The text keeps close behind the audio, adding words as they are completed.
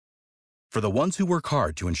For the ones who work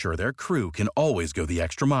hard to ensure their crew can always go the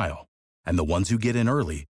extra mile, and the ones who get in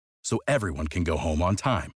early so everyone can go home on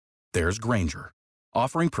time, there's Grainger,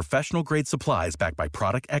 offering professional-grade supplies backed by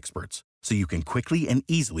product experts so you can quickly and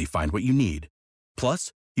easily find what you need.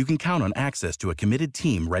 Plus, you can count on access to a committed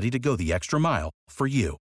team ready to go the extra mile for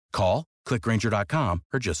you. Call, click Grainger.com,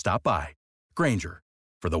 or just stop by. Grainger,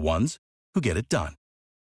 for the ones who get it done.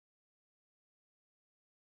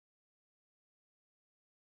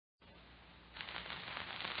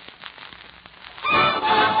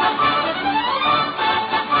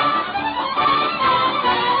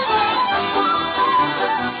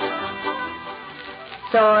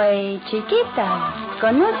 Soy Chiquita,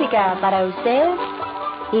 con música para usted,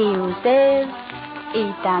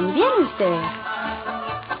 y también usted.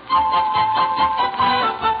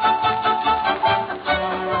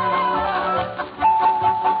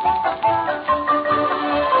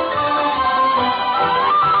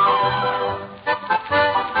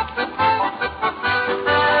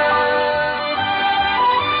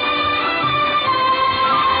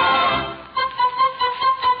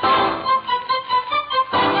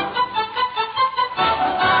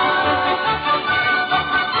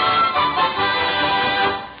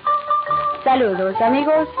 Saludos,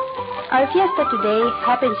 amigos. Our fiesta today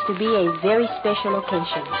happens to be a very special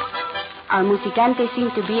occasion. Our musicantes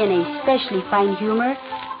seem to be in a especially fine humor,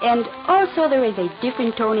 and also there is a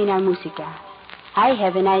different tone in our música. I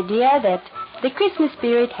have an idea that the Christmas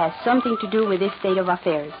spirit has something to do with this state of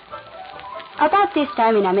affairs. About this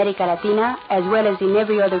time in America Latina, as well as in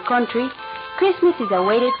every other country, Christmas is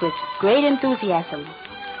awaited with great enthusiasm.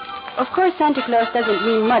 Of course, Santa Claus doesn't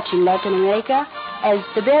mean much in Latin America, as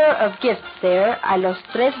the bearer of gifts there are los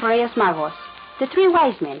tres reyes magos, the three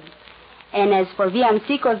wise men. And as for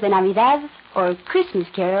villancicos de Navidad, or Christmas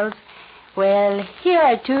carols, well, here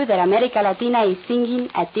are two that America Latina is singing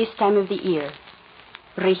at this time of the year.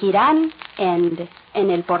 Regirán and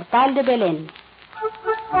En el Portal de Belén.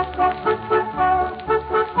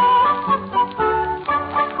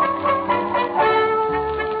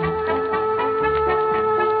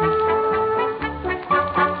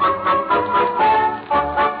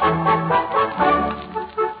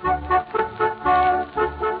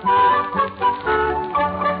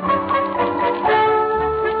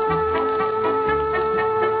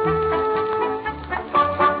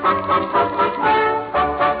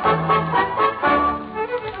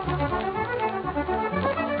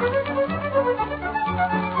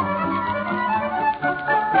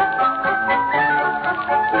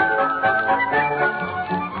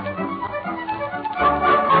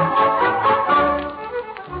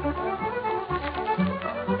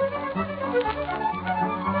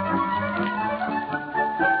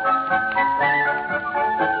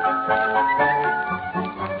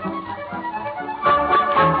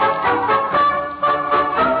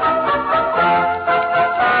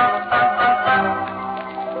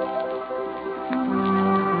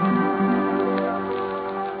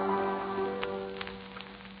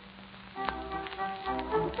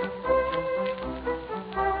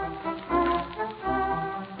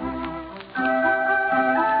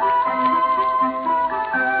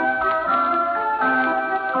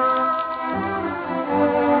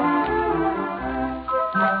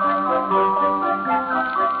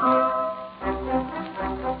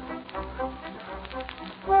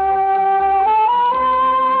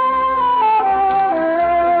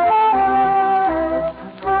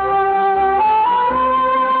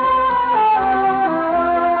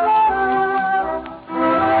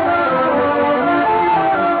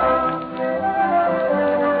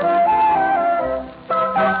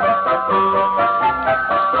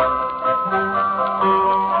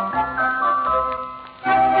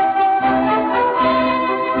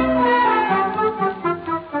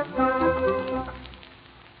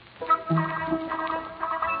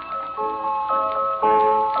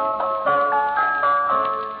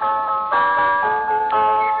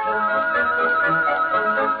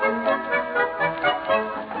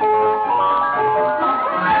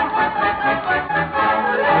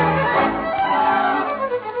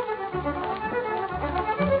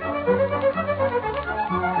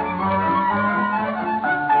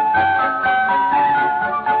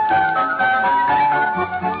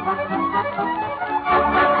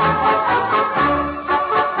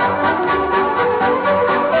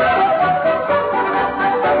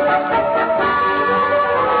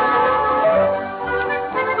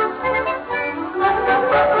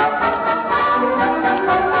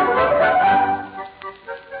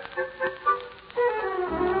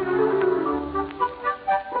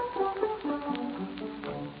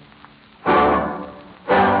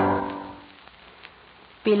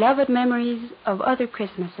 beloved memories of other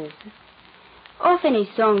Christmases. Often a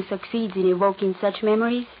song succeeds in evoking such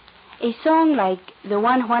memories, a song like the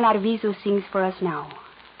one Juan Arvizu sings for us now.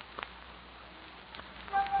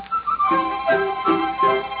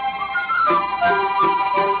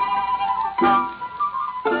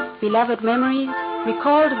 Beloved memories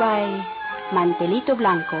recalled by Mantelito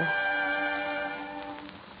Blanco.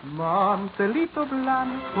 Mantelito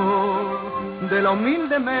blanco de la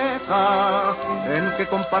humilde mesa en que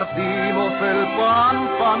compartimos el pan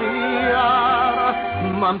familiar.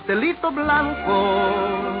 Mantelito blanco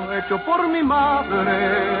hecho por mi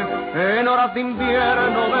madre en horas de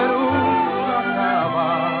invierno de nunca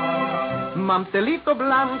acabar. Mantelito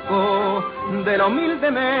blanco de la humilde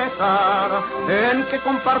mesa en que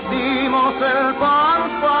compartimos el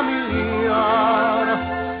pan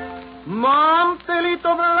familiar.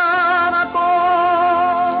 Mantelito blanco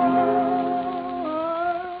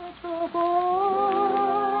hecho por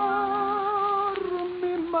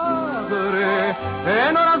mi madre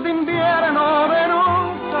en horas de invierno de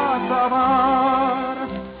nunca acabar.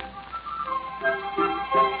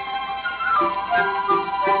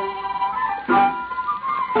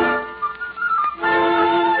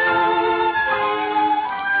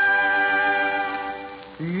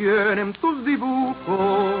 Tienen tus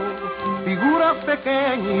dibujos figuras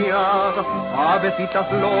pequeñas,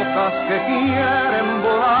 avecitas locas que quieren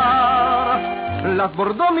volar. Las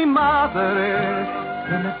bordó mi madre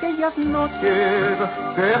en aquellas noches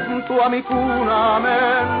que junto a mi cuna me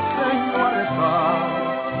enseñó a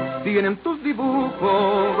rezar. Tienen tus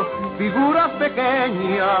dibujos figuras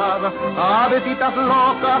pequeñas, avecitas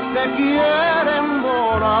locas que quieren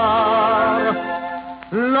volar.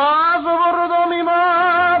 Las bordó mi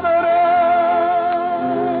madre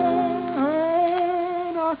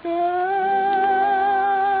en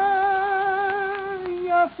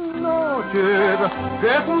aquellas noches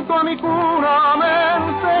que junto a mi cuna me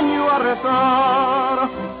enseñó a rezar.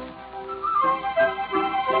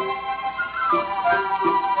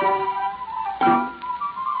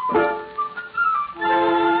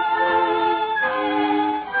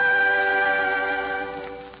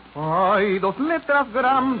 Hay dos letras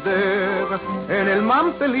grandes en el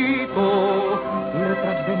mantelito,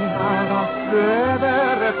 letras veneradas que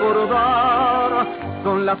de recordar.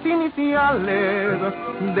 Son las iniciales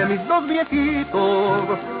de mis dos viejitos,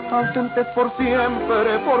 ausentes por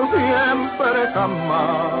siempre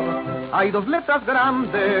jamás. Hay dos letras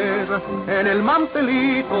grandes en el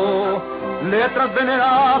mantelito, letras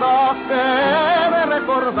veneradas que de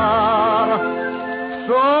recordar.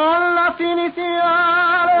 Son las iniciales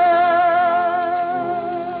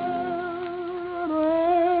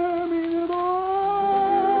de mis dos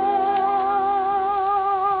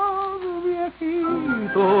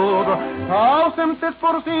viejitos, ausentes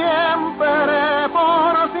por siempre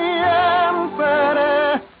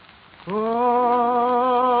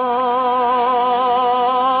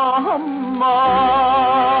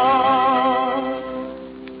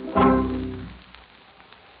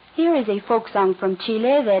Here is a folk song from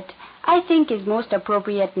Chile that I think is most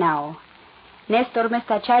appropriate now. Néstor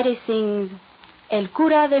Mestachaire sings El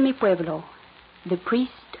cura de mi pueblo, the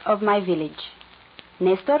priest of my village.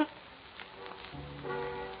 Néstor.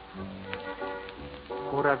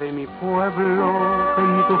 Cura de mi pueblo,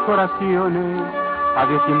 en tus oraciones a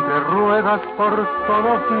Dios siempre ruegas por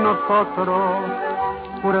todos nosotros.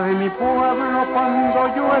 Cura de mi pueblo,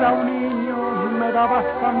 cuando yo era un niño, me dabas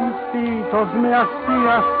pancitos, me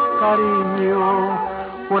hacías cariño.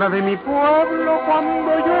 Cura de mi pueblo,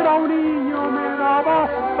 cuando yo era un niño, me dabas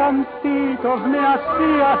pancitos, me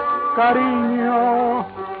hacías cariño.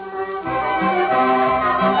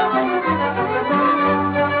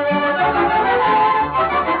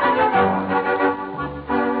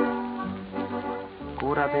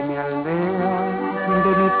 Cura de mi aldea,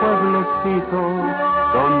 de mi pueblecito,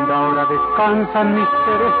 donde ahora descansan mis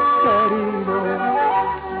seres queridos.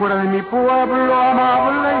 Cura de mi pueblo,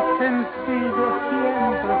 amable y sencillo,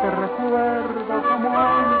 siempre te recuerdo como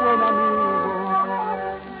un buen amigo.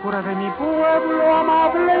 Cura de mi pueblo,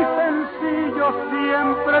 amable y sencillo,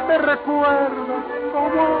 siempre te recuerdo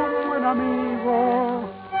como un buen amigo.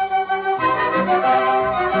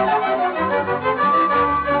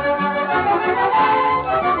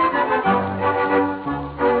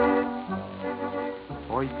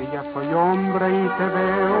 Hoy que ya soy hombre y te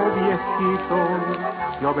veo viejito,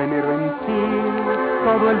 yo venero en ti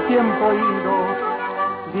todo el tiempo ido.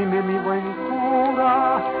 Dime mi buen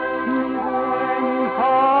cura, mi buen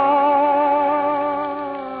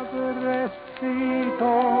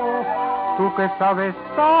padrecito, tú que sabes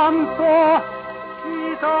tanto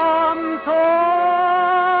y tanto,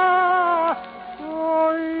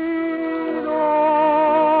 hoy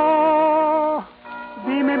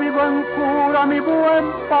mi buen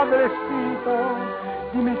padrecito,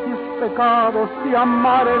 dime si es pecado, si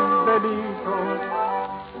amar es delito.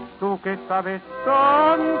 Tú que sabes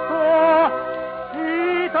tanto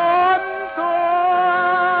y tanto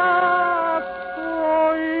has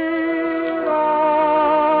oído.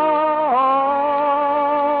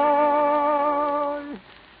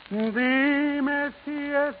 Dime si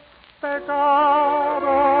es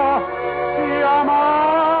pecado, si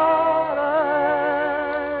amar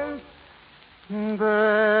es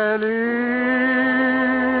delito.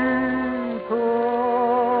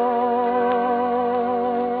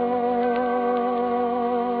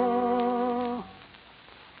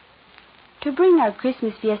 To bring our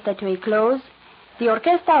Christmas fiesta to a close, the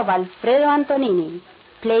orchestra of Alfredo Antonini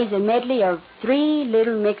plays a medley of 3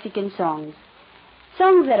 little Mexican songs.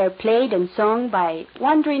 Songs that are played and sung by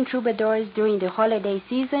wandering troubadours during the holiday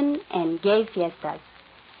season and gay fiestas.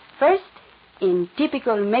 First, in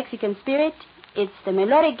typical Mexican spirit, it's the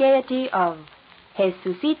melodic gaiety of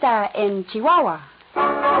Jesucita en Chihuahua.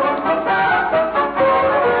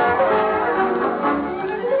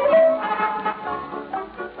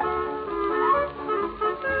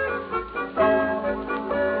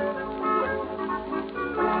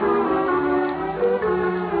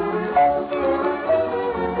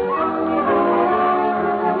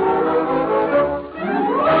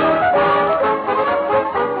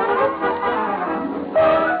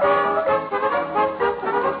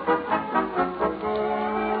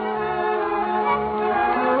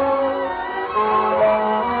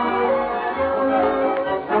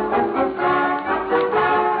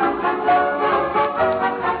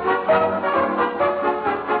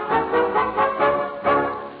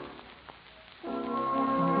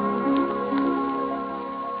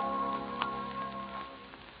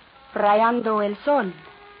 Rayando el sol.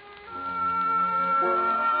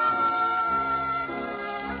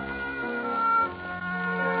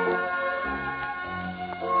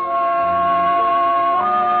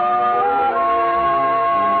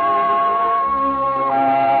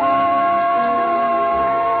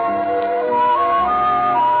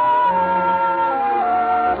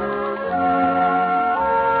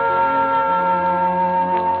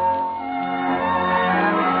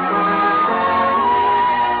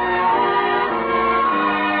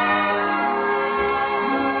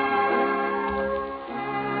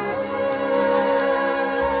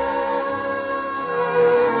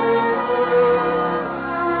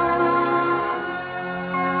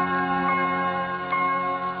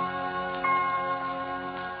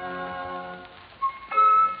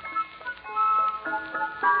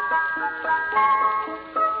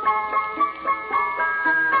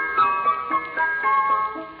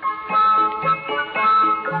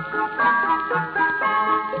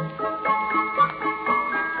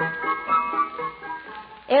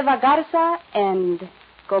 Eva Garza and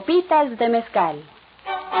Copitas de Mezcal.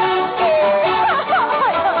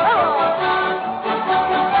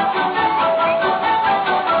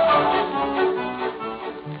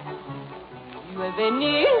 Yo he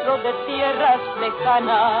venido de tierras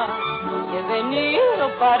lejanas, he venido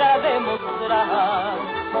para demostrar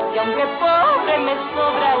que aunque pobre me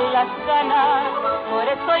sobran las ganas, por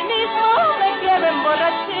eso hoy mismo me quiero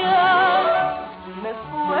emborrachar. Me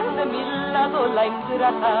fue de mi lado la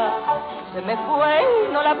ingrata, se me fue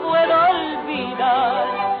y no la puedo olvidar.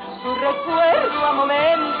 Su recuerdo a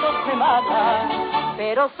momentos me mata,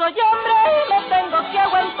 pero soy hombre y me tengo que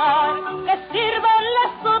aguantar. Que sirvan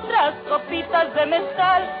las otras copitas de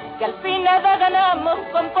mezcal, que al fin nada ganamos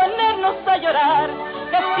con ponernos a llorar.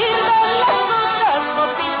 Que sirvan las otras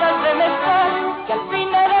copitas de mezcal, que al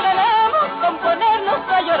fin nada ganamos con ponernos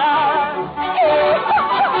a llorar.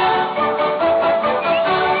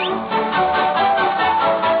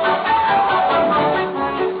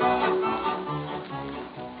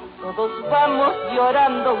 Todos vamos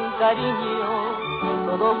llorando un cariño,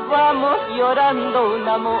 todos vamos llorando un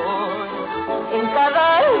amor. En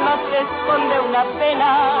cada alma se esconde una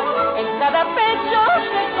pena, en cada pecho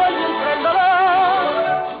se concentra el dolor.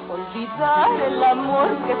 Olvidar el amor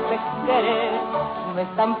que se quiere no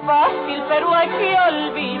es tan fácil, pero hay que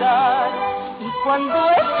olvidar. Y cuando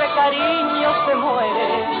ese cariño se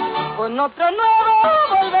muere, con otro nuevo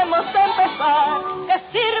volvemos a empezar. Que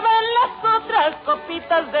sirvan las otras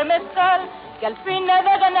copitas de mezcal, que al fin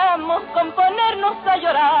nada ganamos con ponernos a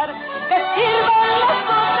llorar. Que sirvan las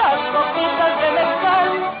otras copitas de mezcal,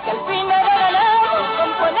 que al fin nada ganamos con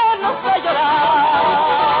ponernos a llorar.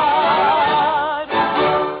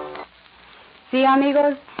 See,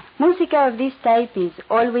 amigos, música of this type is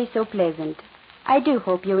always so pleasant. I do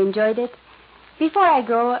hope you enjoyed it. Before I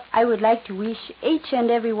go, I would like to wish each and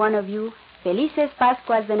every one of you Felices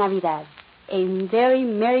Pascuas de Navidad. a very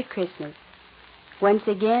Merry Christmas. Once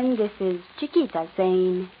again, this is Chiquita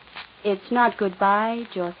saying, it's not goodbye,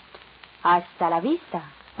 just hasta la vista.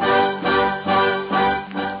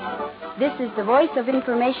 This is the Voice of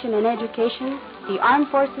Information and Education, the Armed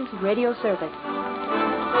Forces Radio Service.